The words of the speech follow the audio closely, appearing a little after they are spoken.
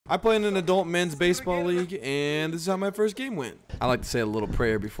I play in an adult men's baseball league, and this is how my first game went. I like to say a little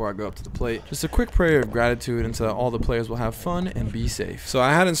prayer before I go up to the plate. Just a quick prayer of gratitude and so that all the players will have fun and be safe. So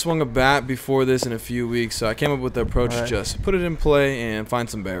I hadn't swung a bat before this in a few weeks, so I came up with the approach to just put it in play and find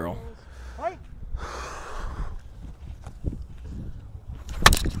some barrel.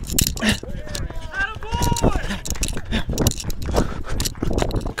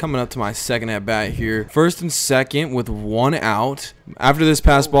 Coming up to my second at bat here. First and second with 1 out. After this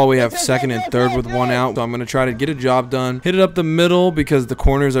pass ball, we have second and third with 1 out. So I'm going to try to get a job done. Hit it up the middle because the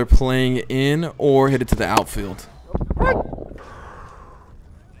corners are playing in, or hit it to the outfield.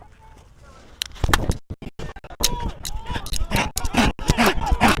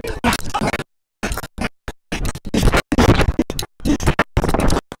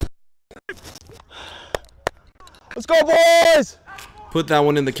 Let's go, boys! Put that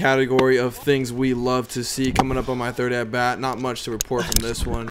one in the category of things we love to see coming up on my third at bat. Not much to report from this one.